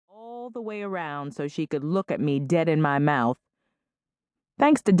all the way around so she could look at me dead in my mouth.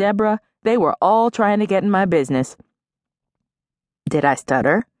 Thanks to Deborah, they were all trying to get in my business. Did I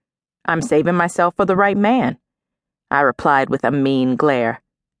stutter? I'm saving myself for the right man, I replied with a mean glare.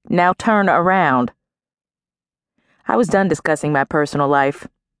 Now turn around. I was done discussing my personal life.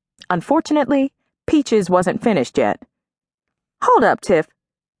 Unfortunately, Peaches wasn't finished yet. Hold up, Tiff.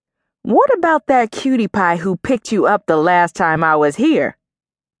 What about that cutie pie who picked you up the last time I was here?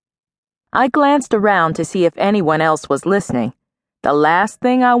 I glanced around to see if anyone else was listening. The last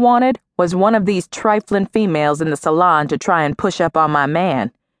thing I wanted was one of these trifling females in the salon to try and push up on my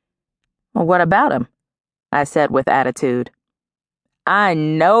man. Well, what about him? I said with attitude. I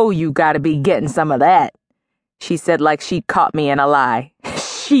know you gotta be getting some of that, she said like she'd caught me in a lie.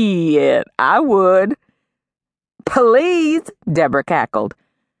 Shit, I would. Please, Deborah cackled.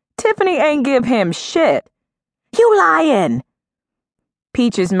 Tiffany ain't give him shit. You lying!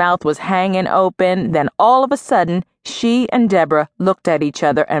 Peach's mouth was hanging open, then all of a sudden, she and Deborah looked at each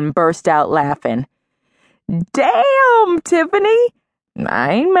other and burst out laughing. Damn, Tiffany!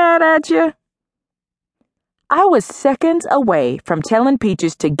 I ain't mad at you. I was seconds away from telling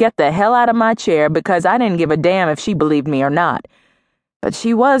Peaches to get the hell out of my chair because I didn't give a damn if she believed me or not. But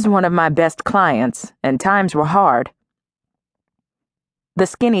she was one of my best clients, and times were hard. The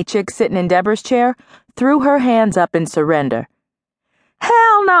skinny chick sitting in Deborah's chair threw her hands up in surrender.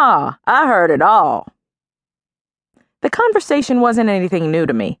 Hell nah, I heard it all. The conversation wasn't anything new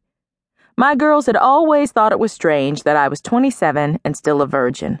to me. My girls had always thought it was strange that I was 27 and still a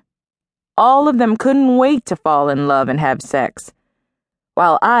virgin. All of them couldn't wait to fall in love and have sex.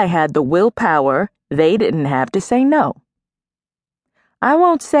 While I had the willpower, they didn't have to say no. I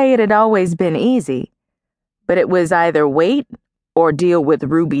won't say it had always been easy, but it was either wait or deal with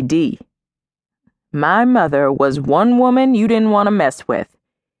Ruby D. My mother was one woman you didn't want to mess with.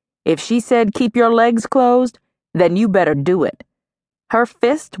 If she said keep your legs closed, then you better do it. Her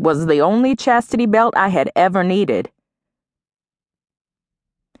fist was the only chastity belt I had ever needed.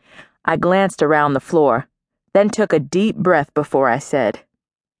 I glanced around the floor, then took a deep breath before I said,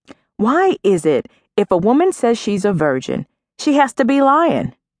 why is it if a woman says she's a virgin, she has to be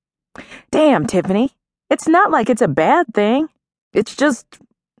lying? Damn, Tiffany, it's not like it's a bad thing. It's just,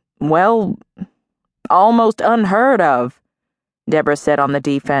 well, almost unheard of, Deborah said on the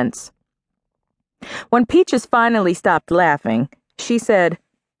defense. When Peaches finally stopped laughing, she said,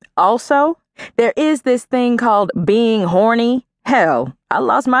 also, there is this thing called being horny. Hell, I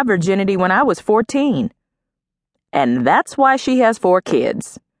lost my virginity when I was 14. And that's why she has 4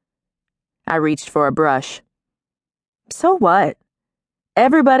 kids. I reached for a brush. So what?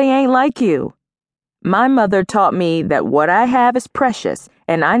 Everybody ain't like you. My mother taught me that what I have is precious,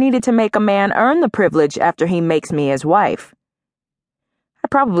 and I needed to make a man earn the privilege after he makes me his wife. I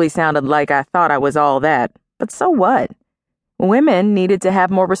probably sounded like I thought I was all that, but so what? Women needed to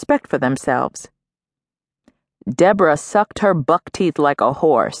have more respect for themselves. Deborah sucked her buck teeth like a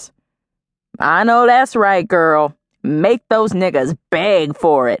horse. I know that's right, girl. Make those niggas beg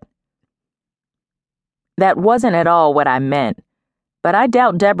for it. That wasn't at all what I meant, but I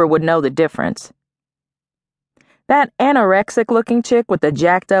doubt Deborah would know the difference. That anorexic-looking chick with the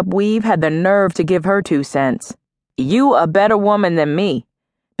jacked-up weave had the nerve to give her 2 cents. You a better woman than me,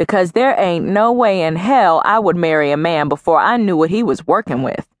 because there ain't no way in hell I would marry a man before I knew what he was working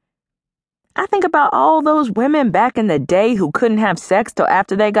with. I think about all those women back in the day who couldn't have sex till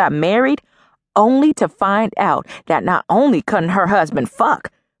after they got married, only to find out that not only couldn't her husband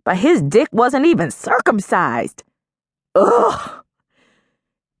fuck, but his dick wasn't even circumcised. Ugh!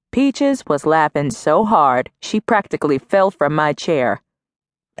 Peaches was laughing so hard she practically fell from my chair.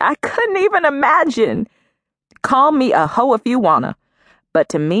 I couldn't even imagine. Call me a hoe if you wanna, but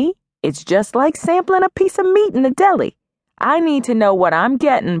to me, it's just like sampling a piece of meat in the deli. I need to know what I'm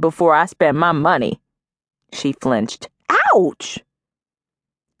getting before I spend my money. She flinched. Ouch!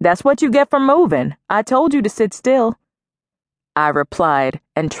 That's what you get for moving. I told you to sit still. I replied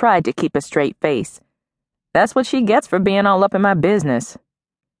and tried to keep a straight face. That's what she gets for being all up in my business.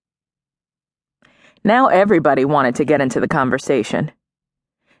 Now everybody wanted to get into the conversation.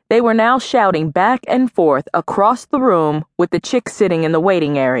 They were now shouting back and forth across the room with the chick sitting in the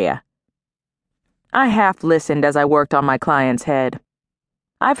waiting area. I half listened as I worked on my client's head.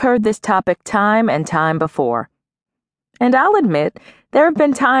 I've heard this topic time and time before. And I'll admit, there have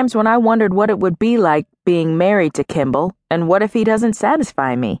been times when I wondered what it would be like being married to Campbell and what if he doesn't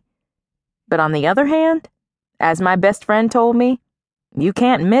satisfy me. But on the other hand, as my best friend told me, you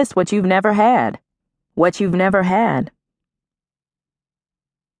can't miss what you've never had. What you've never had.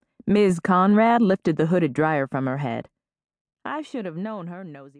 Ms. Conrad lifted the hooded dryer from her head. I should have known her nosy.